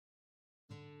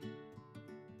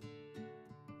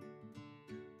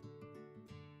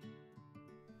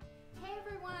Hey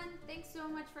everyone, thanks so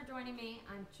much for joining me.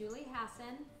 I'm Julie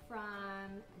Hassan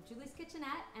from Julie's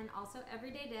Kitchenette and also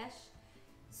Everyday Dish.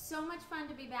 So much fun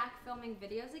to be back filming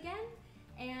videos again.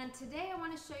 And today I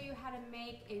want to show you how to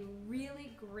make a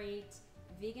really great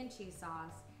vegan cheese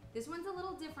sauce. This one's a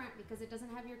little different because it doesn't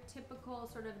have your typical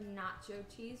sort of nacho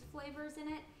cheese flavors in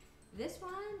it. This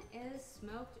one is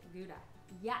smoked Gouda.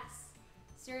 Yes,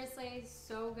 seriously,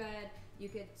 so good. You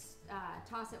could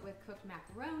toss it with cooked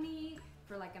macaroni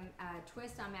for like a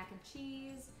twist on mac and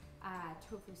cheese,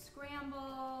 tofu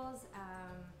scrambles,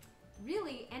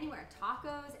 really anywhere,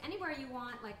 tacos, anywhere you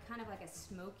want like kind of like a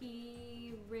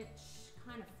smoky, rich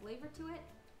kind of flavor to it,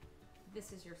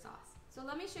 this is your sauce. So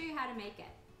let me show you how to make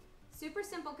it. Super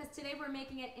simple because today we're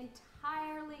making it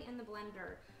entirely in the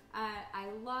blender. I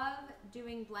love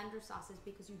doing blender sauces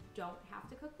because you don't have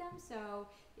to cook them. So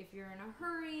if you're in a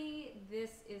hurry,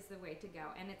 this is the way to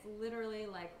go. And it's literally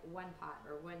like one pot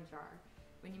or one jar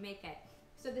when you make it.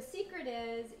 So the secret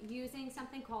is using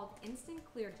something called instant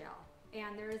clear gel.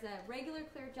 And there is a regular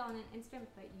clear gel and an instant,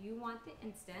 but you want the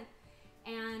instant.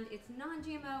 And it's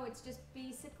non-GMO, it's just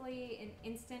basically an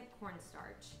instant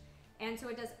cornstarch. And so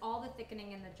it does all the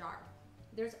thickening in the jar.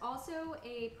 There's also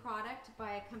a product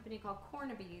by a company called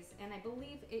Cornabees, and I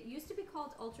believe it used to be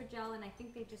called Ultra Gel, and I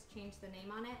think they just changed the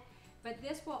name on it. But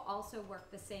this will also work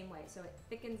the same way, so it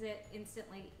thickens it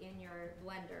instantly in your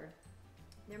blender.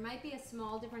 There might be a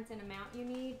small difference in amount you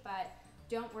need, but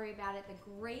don't worry about it.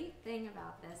 The great thing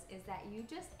about this is that you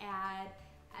just add,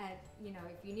 you know,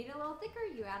 if you need it a little thicker,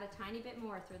 you add a tiny bit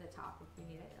more through the top. If you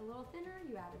need it a little thinner,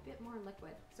 you add a bit more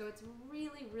liquid. So it's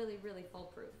really, really, really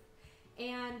foolproof.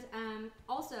 And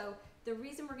also, the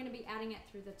reason we're going to be adding it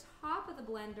through the top of the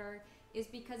blender is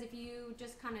because if you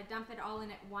just kind of dump it all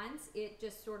in at once, it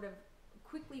just sort of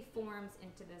quickly forms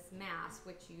into this mass,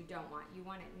 which you don't want. You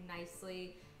want it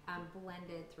nicely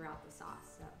blended throughout the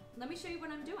sauce. So let me show you what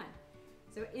I'm doing.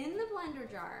 So in the blender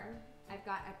jar, I've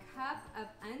got a cup of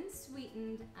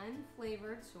unsweetened,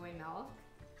 unflavored soy milk.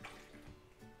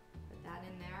 Put that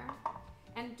in there.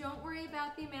 And don't worry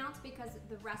about the amounts because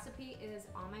the recipe is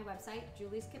on my website,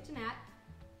 Julie's Kitchenette.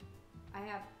 I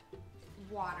have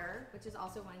water, which is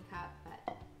also 1 cup,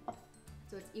 but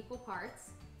so it's equal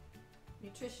parts.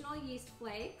 Nutritional yeast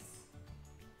flakes.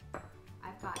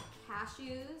 I've got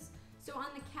cashews. So on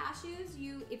the cashews,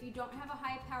 if you don't have a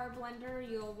high power blender,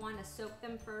 you'll want to soak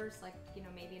them first, like, you know,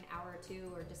 maybe an hour or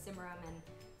 2, or just simmer them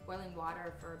in boiling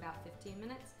water for about 15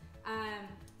 minutes.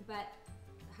 But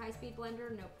high-speed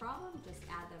blender, no problem, just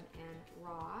add them in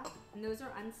raw. And those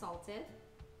are unsalted.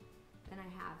 Then I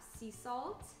have sea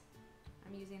salt.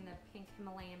 I'm using the pink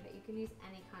Himalayan, but you can use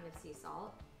any kind of sea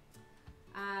salt.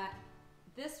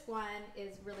 This one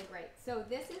is really great. So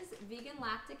this is vegan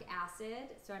lactic acid,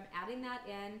 so I'm adding that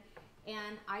in,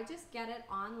 and I just get it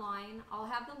online. I'll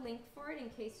have the link for it in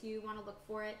case you want to look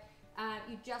for it.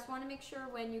 You just want to make sure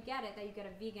when you get it that you get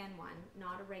a vegan one,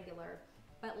 not a regular.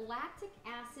 But lactic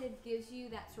acid gives you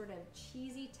that sort of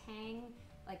cheesy tang,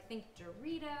 like think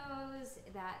Doritos,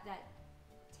 that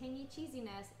tangy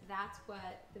cheesiness. That's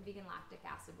what the vegan lactic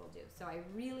acid will do. So I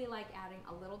really like adding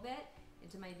a little bit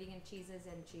into my vegan cheeses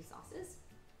and cheese sauces.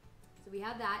 So we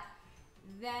have that.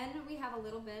 Then we have a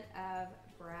little bit of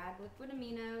Bragg liquid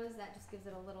aminos. That just gives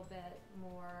it a little bit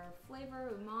more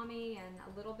flavor, umami, and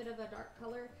a little bit of a dark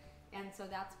color. And so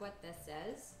that's what this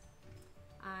is.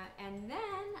 And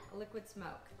then liquid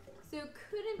smoke. So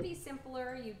couldn't be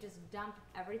simpler. You just dump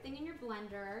everything in your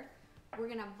blender. We're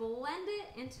gonna blend it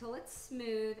until it's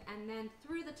smooth, and then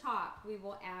through the top we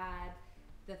will add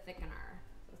the thickener.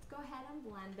 So let's go ahead and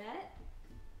blend it.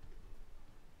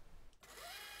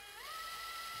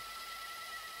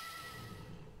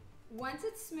 Once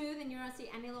it's smooth and you don't see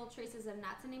any little traces of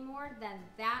nuts anymore, then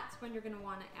that's when you're gonna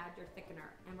wanna add your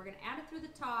thickener. And we're gonna add it through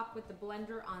the top with the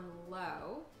blender on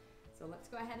low. So let's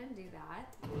go ahead and do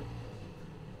that.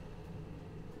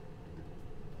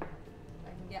 I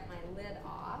can get my lid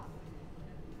off.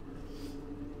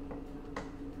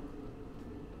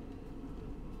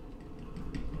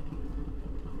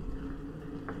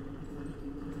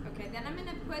 Okay, then I'm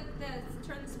gonna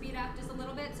turn the speed up just a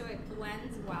little bit so it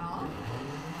blends well.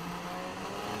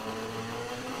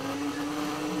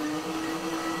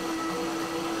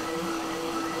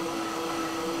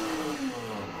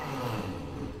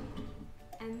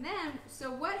 And then,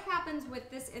 so what happens with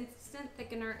this instant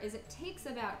thickener is it takes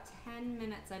about 10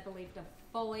 minutes, I believe, to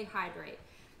fully hydrate.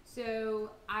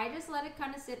 So I just let it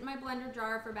kind of sit in my blender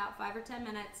jar for about 5 or 10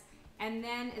 minutes. And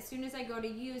then as soon as I go to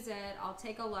use it, I'll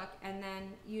take a look, and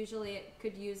then usually it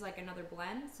could use like another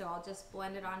blend. So I'll just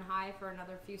blend it on high for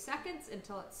another few seconds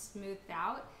until it's smoothed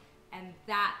out. And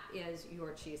that is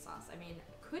your cheese sauce. I mean,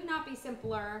 could not be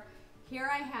simpler. Here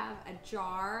I have a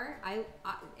jar,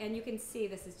 and you can see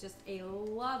this is just a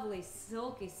lovely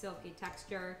silky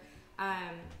texture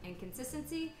and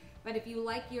consistency. But if you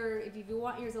want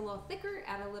yours a little thicker,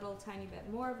 add a little tiny bit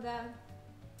more of the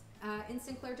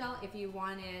instant clear gel. If you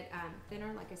want it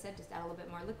thinner, like I said, just add a little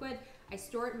bit more liquid. I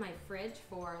store it in my fridge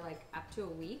for like up to a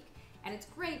week. And it's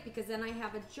great because then I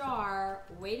have a jar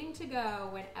waiting to go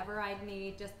whenever I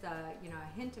need just a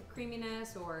hint of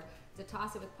creaminess, or to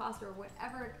toss it with pasta or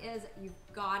whatever it is, you've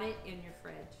got it in your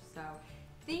fridge. So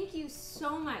thank you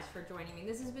so much for joining me.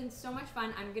 This has been so much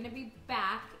fun. I'm gonna be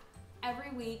back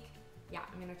every week. Yeah,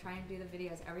 I'm gonna try and do the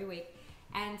videos every week.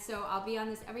 And so I'll be on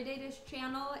this Everyday Dish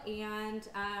channel, and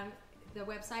the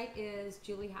website is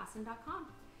juliehassan.com.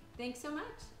 Thanks so much.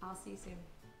 I'll see you soon.